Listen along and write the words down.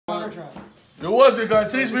It was good,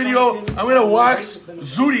 guys. Today's video, I'm gonna wax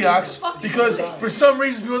Zoodiacs because for some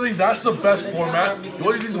reason people think that's the best format.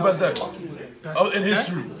 What do you think is the best deck in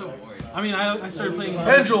history? I mean, I started playing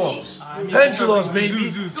Pendulums. Pendulums,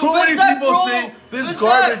 baby. Too many people say this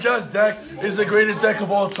garbage-ass deck is the greatest deck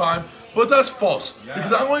of all time, but that's false.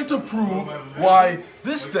 Because I'm going to prove why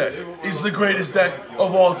this deck is the greatest deck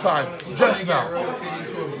of all time. Just now.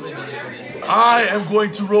 I am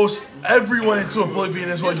going to roast everyone into oblivion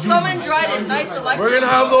as well. Summon Dryden, nice ELECTRUM. We're gonna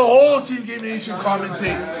have the whole Team Game Nation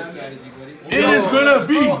commentate. It is gonna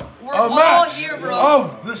be a match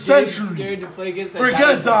of the century.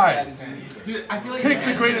 Forget die. Pick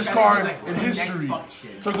the greatest card in history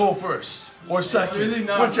to go first or second,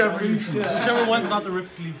 whichever you choose. Whichever one's not the rip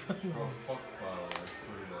sleeve.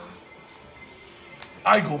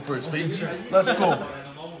 I go first, baby. Let's go.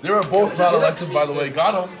 They were both not elections, by the way.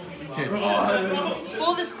 Got them.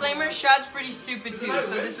 Full disclaimer, Shad's pretty stupid too,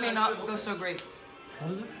 so this may not go so great.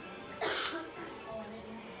 What is it?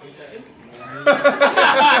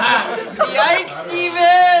 Yikes,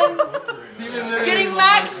 Steven! Getting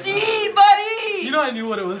max seed, buddy! You know I knew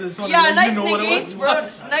what it was. Yeah, nice negates, bro.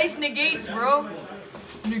 Nice negates, bro.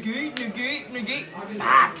 Negate.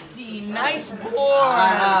 Maxi, nice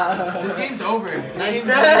board. This game's over. This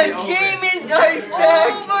game is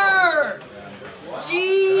over.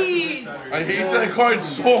 Jeez! I hate that card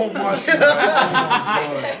so much.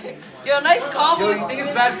 Yo, nice combos. Yo, you think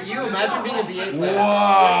it's bad for you? Imagine being a B8 player.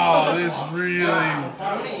 Wow, this really.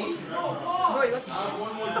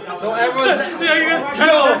 So everyone's. Yeah, you're gonna try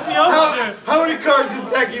to work me out. How many cards does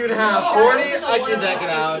this deck even have? 40? I can deck it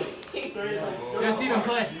out. Yo, Steven,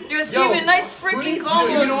 play. Yo, Steven, nice freaking combos,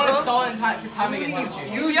 You don't want to bro. stall in time for time to get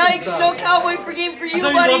you. Yikes, no cowboy for game for you,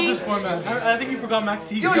 I buddy. love this format. I think you forgot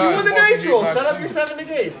Maxi. Yo, you won the dice roll. Set up your 7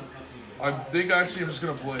 negates. I think actually I'm just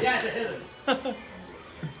gonna play.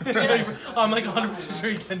 I'm like 100% sure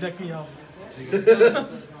you can deck me out. When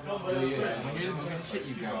you're shit,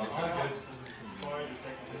 you grab it.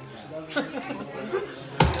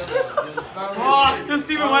 Yo,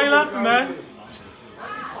 Steven, why are you laughing, man?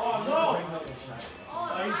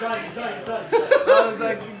 He's done. I was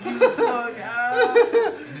like,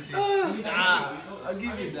 I'll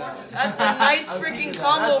give you that. That's a nice freaking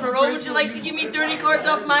combo, bro. Would you like to give me 30 cards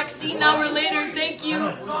off Maxi now or later? Thank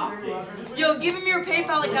you. Yo, give him your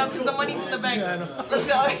PayPal account because the money's in the bank. Let's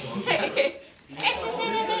go.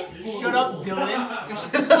 Shut up, Dylan.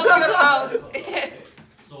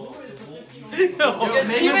 Yo,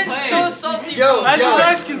 Steven's so salty, bro. As you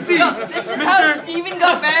guys can see, This is how Steven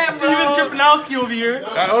got banned, bro. Steven Trifanowski over here.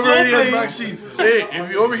 I overrated as Maxine. Hey, if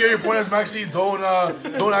you overhear your point as Maxine, don't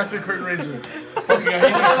activate Curtain Raiser. Fucking I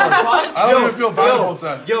hate that card. I don't even feel bad about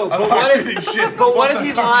that. Yo, but what if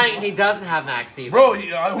he's lying and he doesn't have Maxi? Bro,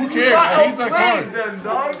 who cares? I hate that card.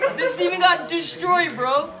 This Steven got destroyed,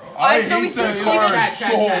 bro. I so we hate see that Steven. card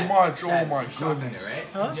so much. Oh my goodness. goodness. Right?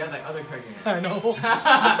 Huh? You have like other card games. I know.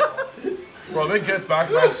 Bro, they get back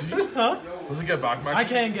Maxi. Huh? Does it get back Maxi? I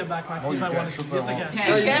can get back Maxi if I wanted to. Yes, I can.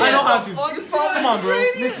 I know how to. Come on, bro.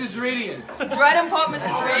 Mrs. Radiant. Dryden pop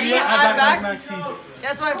Mrs. Radiant. Yeah, Add back. Maxi.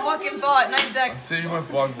 That's what I fucking thought. Nice deck. Save my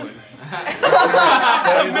fun, blade.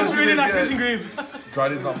 Mrs. Radiant activation grave.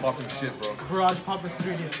 Dryden's not popping shit, bro. Barrage pop Mrs.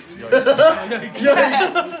 Radiant.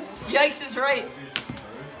 Yikes is right.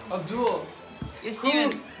 Abdul. Yes,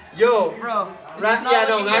 Steven. Yo. Bro. Yeah,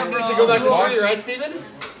 no, Maxi should go back to 3, right, Steven?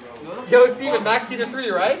 Yo, Steven, Maxi to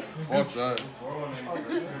 3, right? Fuck that.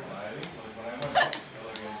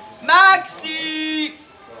 Maxi!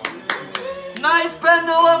 Nice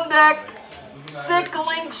pendulum deck. Sick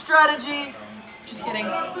link strategy. Just kidding.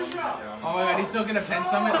 Oh my god, he's still gonna pen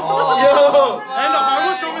summon? Yo! And the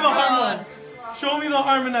Harmon? Show me the Harmon. Show me the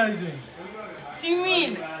harmonizing. What do you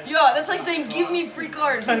mean? Yo, that's like saying give me free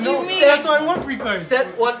cards. What do you mean? That's why I want free cards. Set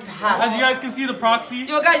one pass. As you guys can see, the proxy.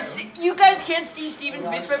 Yo, guys, you guys can't see Steven's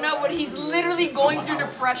face right now, but he's literally going through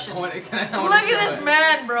depression. Look at this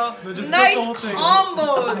man, bro. Nice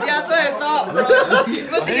combos. Yeah, that's what I thought, bro. I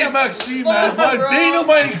hate Maxi, man. My bane of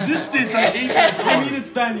my existence. I hate that. I mean, it's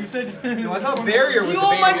banned. You said. Yo, I thought Barrier was the Yo,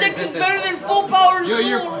 bane my of deck is existence. better than Full Power Zoo.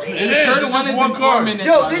 It is. It's just one card.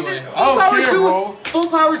 Yo, this is Full Power Zoo. Full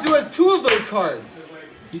Power Zoo has 2 of those cards.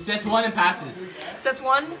 He sets 1 and passes. Sets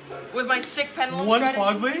 1 with my sick pendulum One strategy.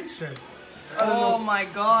 fog blade? Sure. Oh my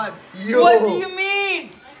god. Yo. What do you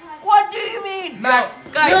mean? What do you mean? Guys.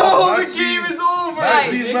 No, the game is over.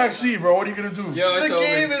 Maxi's Maxi, bro. What are you gonna do? Yo, it's The over.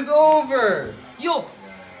 game is over. Yo,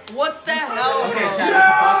 what the hell? Okay,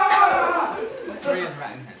 Shadow. Three is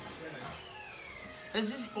rotten.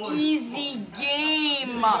 This is easy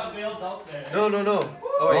game. No.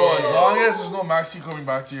 Bro, as long as there's no Maxi coming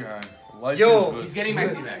back to your hand. Life Yo. is good. He's getting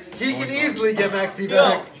Maxi back. He can easily get Maxi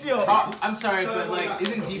back. Oh, I'm sorry, but like,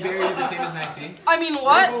 isn't D-Barrier the same as Maxi? I mean,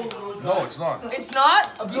 what? No, it's not. It's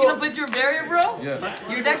not? You gonna put your barrier, bro? Yeah.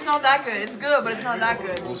 Your deck's not that good. It's good, but it's not that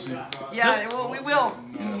good. We'll see. Yeah, well, we will.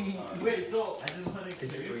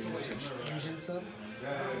 This is where you use your fusion sub?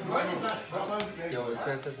 Yo, this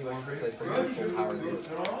man says he wants to play for his full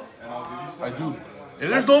powers. I do. If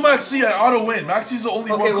there's no Maxi, I auto win. Maxi's the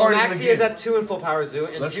only Okay, one well, card in the Maxi game. is at 2 in full power zoo,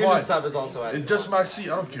 and That's fusion fine. sub is also at. It's just Maxi.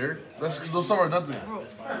 I don't care. Those stuff are nothing. Bro,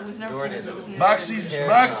 it was never finished. It was never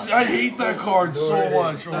Maxi. I hate that card so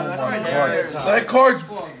much. Oh my god.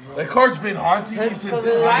 That card's been haunting me since.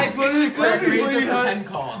 Guy picture card Razor for pen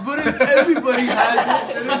call. But if everybody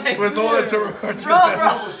has it, With all the turbo cards.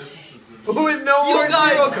 Bro. With no more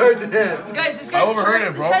guys. zero cards in hand. Guys, this I guy's overheard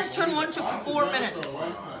turn, it, bro. this guy's turn 1 took 4 minutes.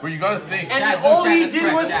 But you gotta think. And Chad, all Chad, he that's did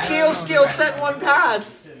correct, was Chad. scale, set one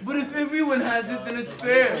pass. but if everyone has it, then it's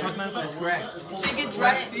fair. That's correct. So you get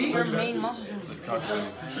dragged your main muscles.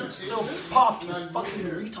 Still pop, you fucking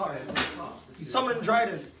retards. You summoned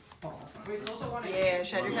Dryden. Yeah,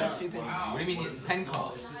 Shad, you're kind of stupid. What do you mean pen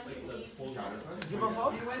call? Give a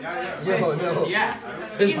fuck? Yo, no. Yeah.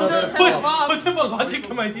 You can still tell Bob. What type of logic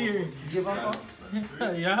am I hearing? Give a fuck?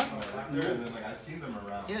 Yeah?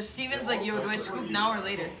 Yo, Steven's like, yo, do I scoop now or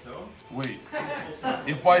later? Wait.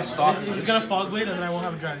 If I stop He's this, gonna fog blade and then I won't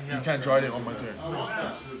have a dragon. you Yeah. can't dry it on my turn.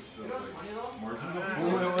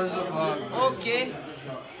 Okay.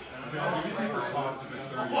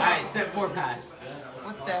 Alright, set 4 pass.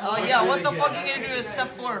 What the hell? Yeah, what the fuck are you gonna do with step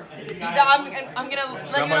 4? I'm gonna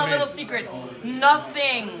let you know a little secret.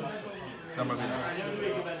 Nothing.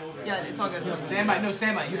 Yeah, it's all good. Stand by. No,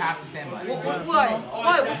 stand by. You have to stand by. Why?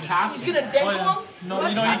 Why? What's have he's to. gonna denk Oh, yeah. him? No, What?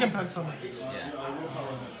 you know, you can pencil me.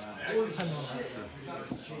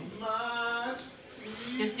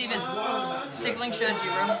 Yeah, Steven. Sickling strategy,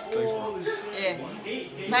 bro. Yeah.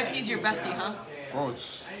 Maxi's your bestie, huh? Bro,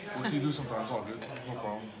 it's what you do sometimes. It's all good. No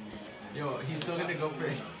problem. Yo, he's still gonna go for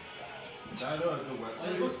it.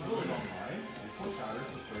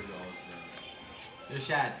 Yo,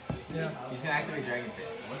 Shad. Yeah. He's gonna activate Dragon Pit.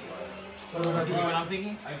 You know what I'm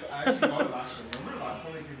thinking?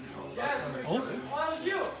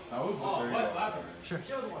 Sure.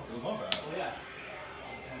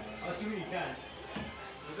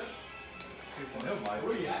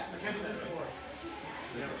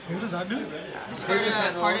 What does that do?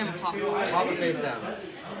 Discard card and pop. Pop a face down.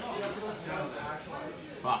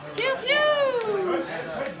 Fuck. Pew pew!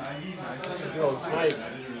 Yo, snipe.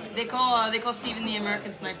 They call Steven the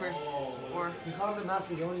American sniper. Or You call him the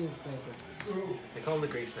Macedonian sniper. They call him the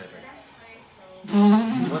Greek sniper.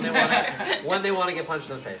 when they want to get punched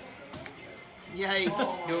in the face.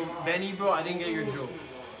 yikes. Yo, Benny, bro, I didn't get your joke.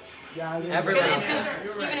 Yeah, I didn't. Everyone. It's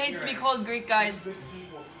because Steven hates to be called Greek, guys.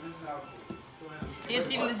 Yeah,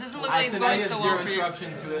 Steven, this doesn't look like Alright, it's so now going you have so 0 well for you.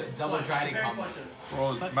 interruption to a double Dryden combo.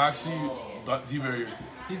 Bro, Maxi, D-Barrier.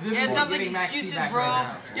 He's Yeah, it sounds like getting Maxi excuses, back bro.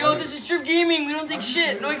 right Yo, this is Trif Gaming. We don't take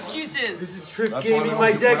shit. No excuses. This is Trif That's why Gaming. we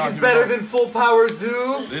My don't- deck we're is not better giving than full power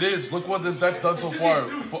zoo. It is. Look what this deck's done so far.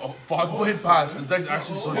 Fog Blade pass. This deck's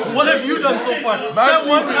actually so shit. What have you done so far? Maxi, Set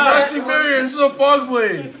one pass. Maxi Barrier. This is a Fog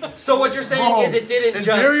Blade. So what you're saying Bro, is it didn't his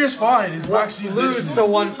just Barrier's fine. His Maxi's lose to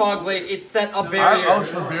one fog blade. It set a I barrier. ouch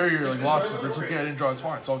for Barrier like lots of. It's okay. I didn't draw. It's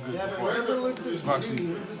fine. It's all good. Yeah, but it doesn't look to Maxi. G.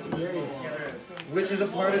 It's just the barrier. Which is a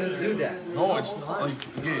part of the Zoodiac. No, it's like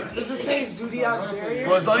okay. Does it say Zoodiac barrier?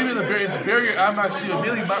 Bro, it's not even the Barrier. It's Barrier and Maxi.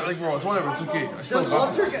 Immediately, like bro, it's whatever. It's okay. I still Does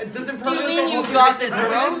got this. Alter doesn't Do you mean you got this,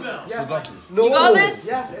 bro? Still got this. No. You got this?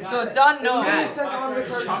 Yes, it's So done? No. It says on the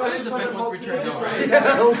card Chocolate special is the summon fifth most return, no, multiple. right?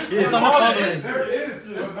 Yeah, okay. It's on the fog blade.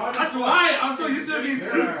 That's why I'm so used to it being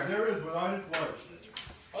suits. There is, but not in flush.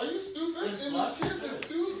 Are you stupid? If the kids have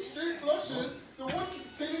 2 straight flushes, the one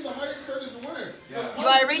taking the higher card is the winner. Yo,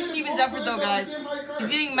 I rate Steven's effort though, guys. He's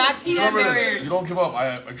getting Maxi and Remember this. Barrier. You don't give up.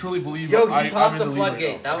 I truly believe. Yo, he I'm popped in the the lead right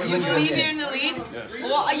floodgate. now. That was You a good believe you're game. in the lead? Yes.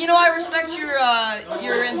 Well, you know I respect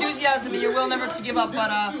your enthusiasm and your will never to give up, but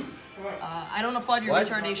I don't applaud your What?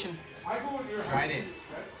 retardation. Dryden.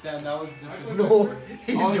 Damn, that was different. No,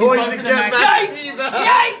 he's Oh, he's going going to for the get max. Maxi Yikes! back.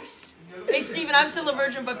 Yikes! Hey Steven, I'm still a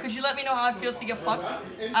virgin, but could you let me know how it feels to get fucked?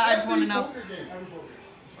 I just want to know.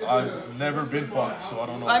 I've never been fucked, so I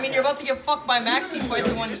don't know. I mean, you're about to get fucked by Maxi twice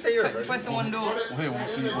in one, Just say you're a virgin. twice in one duel. Hey, we'll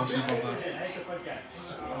see. We'll see about that.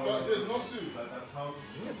 But there's no suits.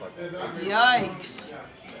 Yikes!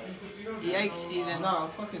 Yikes, Steven. Nah, I'm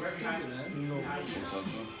fucking stupid, man.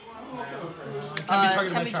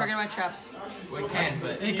 Can be targeted by traps. We can,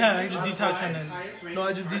 but You can. I just detach and then. No,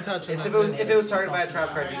 I just detach and It's then. if it was targeted by a trap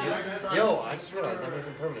card, you just. Yo, I just realized that makes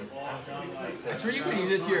some permanence. I swear you could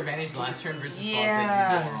use it to your advantage last turn versus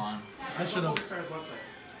Yeah. Fog Blade. You go wrong. I should have.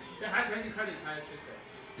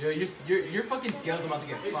 Yo, your fucking scale's about to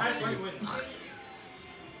get fucked, too.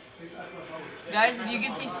 Guys, if you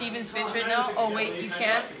can see Steven's face right now. Oh wait, you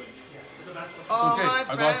can't. Oh okay. my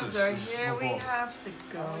I got friends this. are This is here. no We problem. have to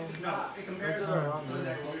go.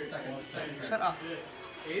 Shut up.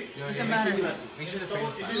 Yo, Doesn't make sure matter. make sure the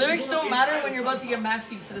frame's fine. Lyrics don't matter when you're about to get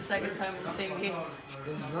maxied for the second time in the same game.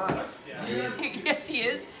 Yes, he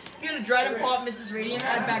is. If you had a Dryden Pop, Mrs. Radiant,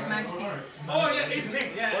 add back Maxine. Oh, yeah, ace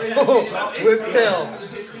king. Yeah. Oh, whip tail.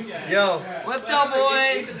 Yo. What's up,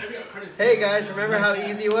 boys? Hey guys, remember how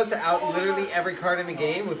easy it was to out literally every card in the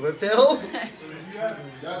game with Whiptail?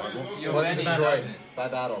 It wasn't destroyed by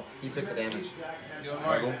battle. He took the damage. Yo,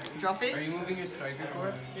 Mark, Draw are face? you moving your striker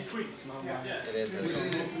core? It is.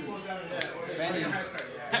 Benny,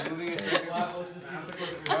 are you moving your striker core?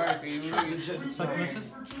 Mark, are you moving your striker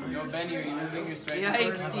core? Yo, Benny, are you moving your striker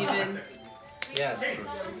core? Yikes, Steven. Yes.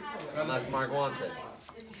 Unless Mark wants it.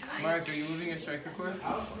 Mark, are you moving your striker core?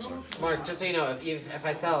 Mark, just so you know, if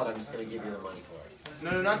I sell it, I'm just going to give you the money for it.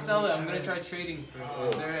 No, not sell it. I'm gonna try trading for it.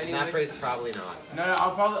 Is there any That way? phrase probably not. No,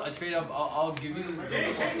 I'll probably trade up. I'll give you the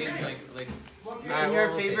fucking like Alright, in your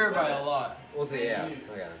we'll favor see. by a lot. We'll see, yeah.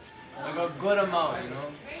 Okay. Like a good amount, you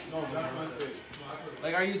know?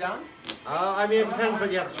 Like, are you down? I mean, it depends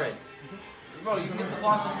what you have to trade. Bro, you can get the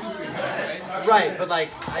Colossus 2 for your right? Right, but like,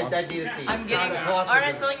 I need to see. I'm getting. The Colossus Aren't I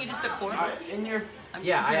is- selling you just a core? In your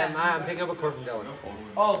Yeah, I'm picking up a core from Dylan.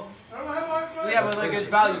 oh yeah, but like it's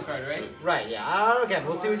value card, right? Right, yeah. Okay,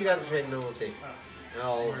 we'll see what you got to trade and then we'll see.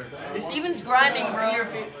 No. Steven's grinding, bro.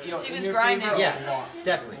 Steven's grinding. Yeah,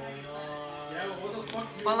 definitely.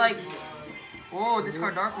 But like, whoa, this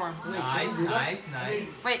card Dark Worm.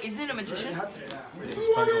 Nice. Wait, isn't it a magician? It's a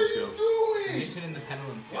pendulum skill. Magician in the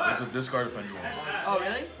pendulum skill. It's a discarded pendulum. Oh,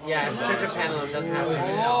 really? Yeah, it's pitch a pendulum, doesn't have to.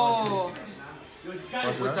 Oh. What's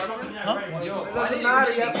that? Yo, It doesn't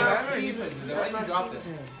matter, you have why max did you season. drop this?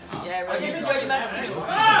 Yeah, right. Steven already maxed him. Steven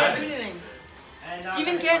can't do anything.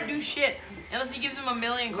 Steven can't do shit unless he gives him a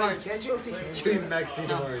million cards. Can't you take it? Dream Maxine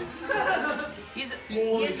No. Mori. He's Is this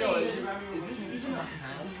easy enough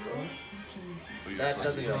hand? That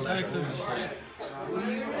doesn't go. Like,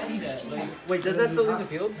 Wait, does that still leave the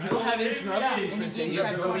field? you don't have interruptions per se. You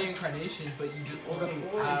have no reincarnation, but you just also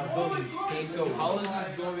have scapegoat. How is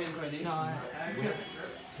this go reincarnation?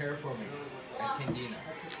 Terraforming at Candina.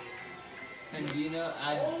 Candina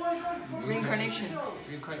add reincarnation.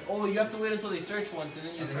 Oh, you have to wait until they search once and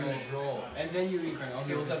then you Draw. and then you reincarnate. Okay,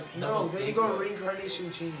 You also have No, double then you go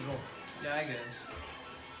reincarnation change roll. yeah, I get it.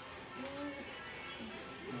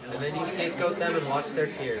 And then you scapegoat them and watch their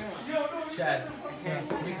tears. Chad.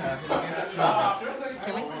 Can we cut after this game?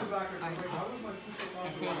 Can we?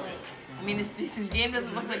 I mean, this game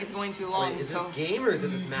doesn't look like it's going too long, Wait, is so... this game or is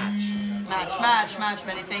it this match? Match,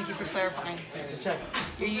 Benny. Thank you for clarifying. Just check.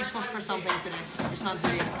 You're useful for something today. Just not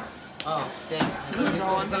today. Oh, damn. This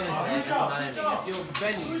one's not ending yet. Yo,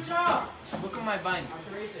 Benny, look at my binder.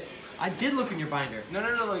 I did look in your binder. No,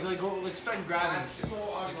 go, start grabbing.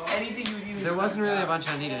 Like, anything you even. There wasn't really a bunch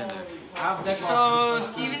I needed in there. I have deck So,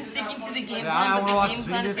 Steven's sticking to the game Yeah, I plan, wanna but watch the this. game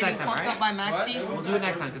We plan do is this getting next time, fucked right? up by Maxi. We'll do it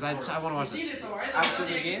next time because I want to watch this. after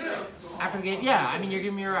the game. After the game? Yeah, I mean, you're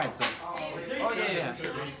giving me a ride, so. Oh yeah.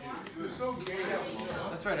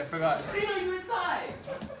 That's right, I forgot.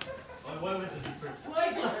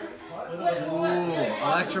 Ooh,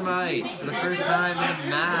 Electrumite for the first time in a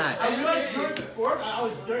match. I realized you were before, I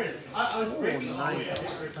was third. I was breaking. Nice.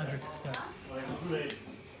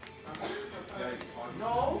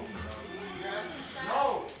 No.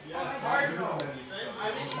 Sorry, no.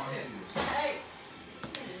 Hey!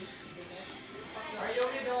 Are you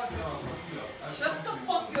okay, Bill? Shut the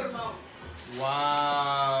fuck your mouth!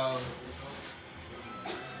 Wow.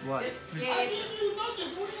 What? I gave you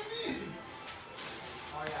nuggets, what do you mean?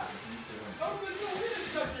 Oh, yeah. I was like, no, wait a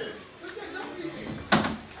second. This guy definitely ate. I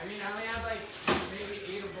mean, I only have like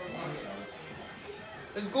maybe 8 of those nuggets.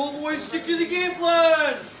 Let's go, boys! Stick to the game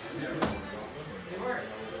plan! They work.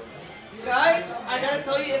 Guys, I gotta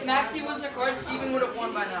tell you, if Maxi wasn't a card, Steven would have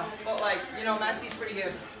won by now. But like, you know, Maxi's pretty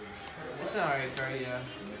good. It's alright, card, yeah.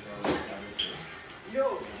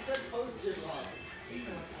 Yo, he said post gym log.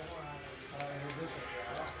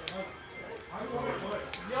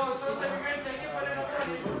 Yo, so it's like we're gonna take it for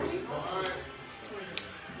another week.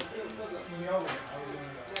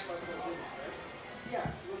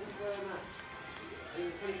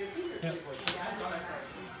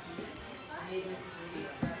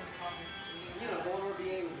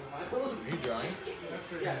 Are you drawing?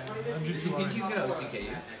 Do you think he's gonna OTK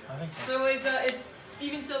you? So is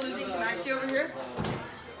Steven still losing to Maxi over here?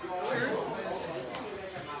 True.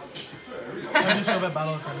 I just show that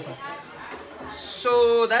battle card effects.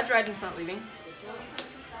 So that dragon's not leaving.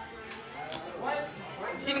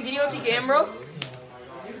 Steven, can you OTK him, bro?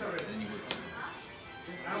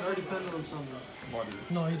 I already pendulum summoned.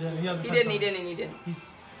 No, he didn't. He didn't.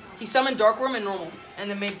 He summoned Dark Worm and normal, and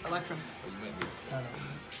then made Electrum.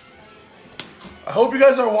 I hope you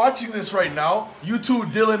guys are watching this right now. You two,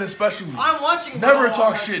 Dylan especially. I'm watching. Never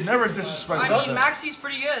talk shit. Never disrespect. I mean, Maxi's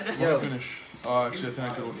pretty good. Yo. Finish. Actually, I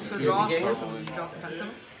think I could. So draw off the pencil.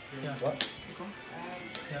 Yeah. What? Cool.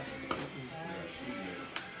 Yeah.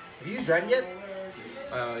 Have you used Dragon yet?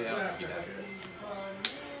 Oh, yeah. Keep that.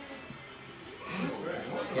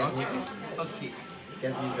 Okay. He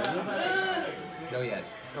hasn't used Dragon yet? No,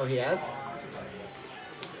 yes. Oh, he has?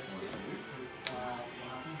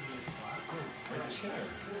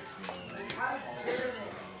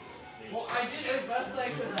 Well, I did as best I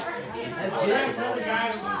could.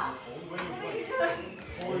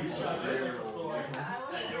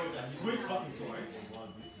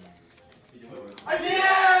 I did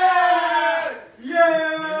it!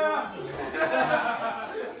 Yeah!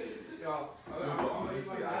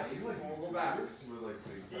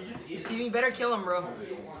 Steven, you better kill him, bro.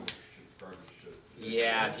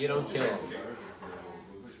 Yeah, if you don't kill him.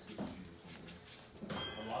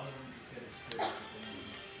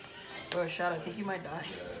 Oh, shot, I think you might die.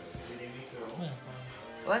 Yeah.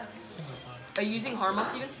 What? Are you using Harmo,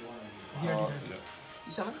 Steven? He already did.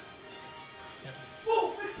 You summon?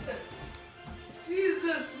 Whoa!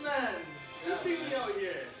 Jesus, man! You bring me out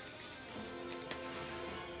here.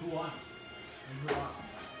 Who won? Who won?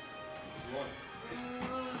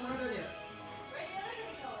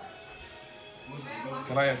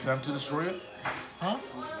 Can I attempt to destroy it? Huh?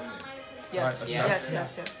 Yes. Right,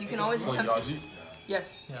 Yes. You can always So attempt to. Yazi?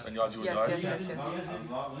 Yes. Yeah. And Yazi would Yes. die?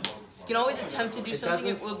 You can always attempt to do something.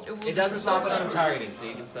 It will doesn't just stop it resolve from targeting, so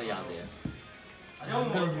you can still Yazi it. He's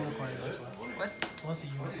gonna unicorn it, that's why. What? Unless he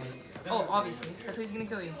unicorns. Oh, obviously. That's why he's gonna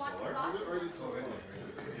kill you.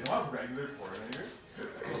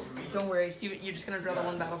 Don't worry, Steven. You're just gonna draw the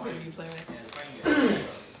one battlefield you play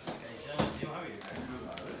with.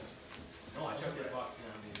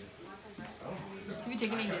 Have you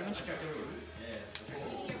taken any damage?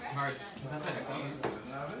 Mark.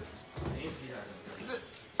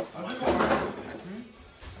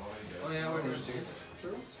 Oh, yeah, what is it?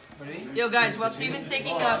 Yo guys, while Steven's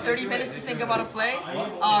taking 30 minutes to think about a play,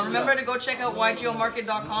 remember to go check out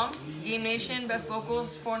YGOmarket.com. Game Nation, Best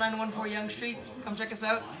Locals, 4914 Yonge Street. Come check us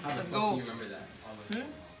out. Let's go. You remember that?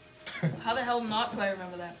 How the hell not do I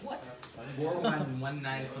remember that? What?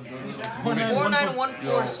 4119 something.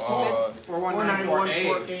 4914, stupid.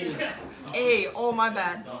 41914. A, oh my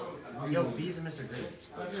bad. Yo, B's and Mr. Green.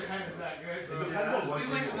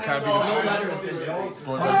 Can't be No destroyed. letter is Mr. Green.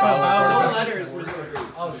 Destroyed by No fire. letter is Mr. Green.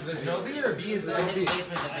 Oh, so there's no B or B is the hidden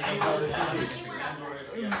basement that they call it.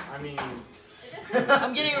 I mean,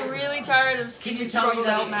 I'm getting really tired of Can Steven you tell me struggle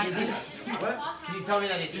that out it Max. isn't? What? Can you tell me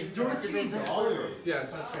that it isn't the basement?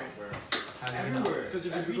 yes. Because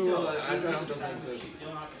if you Google the address, it doesn't exist.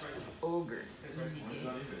 Ogre. Easy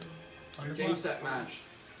game. Game set match.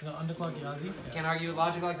 You got underclock Yazi? Can't argue with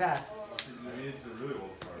logic like that.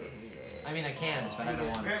 I mean, I can, but I don't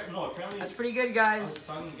want to. That's pretty good, guys.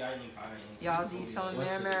 Yazi,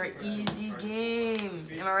 Summon Mare, easy game.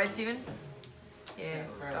 Am I right, Steven? Yeah,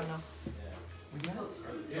 I don't know.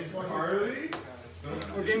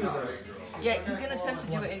 What game is this? Yeah, you can attempt to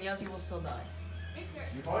do it and Yazi will still die.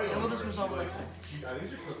 And we'll just resolve it like that.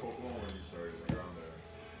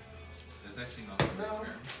 There's actually nothing.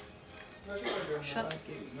 Shut up.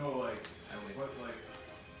 No,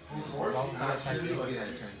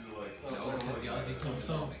 because Yazi's so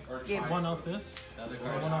resolving. Game. One off this. The other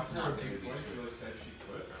card One is off the not two.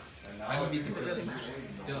 there. I don't beat this really.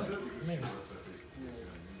 Dylan. Maybe.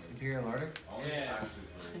 Imperial Order? Yeah.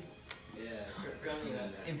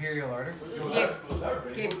 Imperial Order?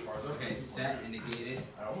 Game. Okay, set and negate it.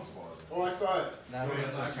 Oh, I saw it.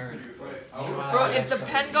 That's a turn. Bro, if the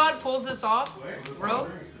Pen God pulls this off, bro,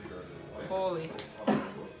 holy.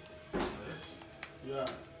 Yeah.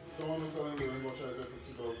 Someone was selling the rainbow treasure for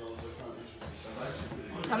 $2. I was like,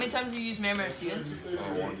 interesting. How many times have you used Mare, Steven?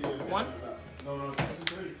 One?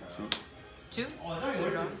 Two? So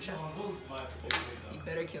drop it, check. He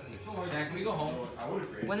better kill you. Jack, can we go home?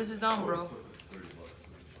 When is this done, bro?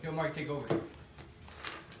 Yo, Mark, take over.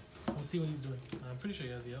 We'll see what he's doing. I'm pretty sure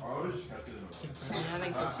he has the L. I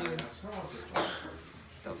think so too.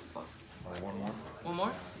 The fuck? One more. One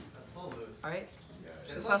more? Alright.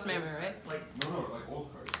 So this last Mare, right?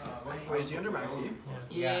 Wait, is he under maxi?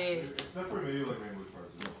 Yeah. Except for maybe like rainbow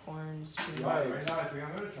charts. Corn, spin. Right now, I think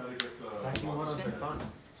I'm gonna try to get the. Second one was fun.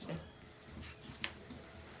 Spin.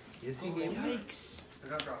 You see game? Yikes.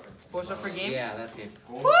 Boys up for game? Yeah, that's game.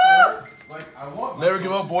 Woo! Never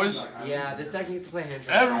give up, boys. Yeah, this deck needs to play hand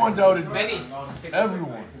traps. Everyone doubted. Benny.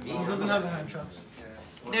 Everyone. He doesn't have hand traps.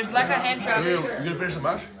 There's like a hand trap. You gonna finish the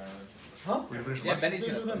match? Huh? We gonna finish the Yeah, match? Benny's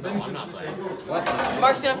gonna. No, I'm not playing. What?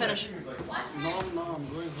 Mark's gonna finish. No, I'm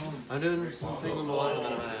going home. I'm doing something on the water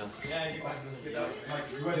that I'm at house.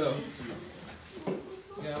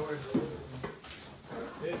 Yeah, we're.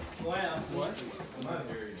 What?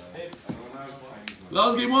 That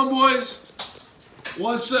was game 1, boys.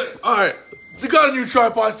 1 sec. Alright. They got a new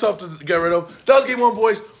tripod. It's tough to get rid of. That was game 1,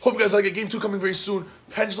 boys. Hope you guys like it. Game 2 coming very soon.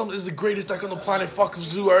 Pendulums is the greatest deck on the planet. Fuck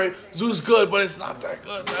Zoo, alright? Zoo's good, but it's not that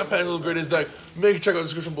good, man. Pendulums is the greatest deck. Make sure to check out the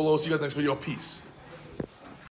description below. See you guys next video. Peace.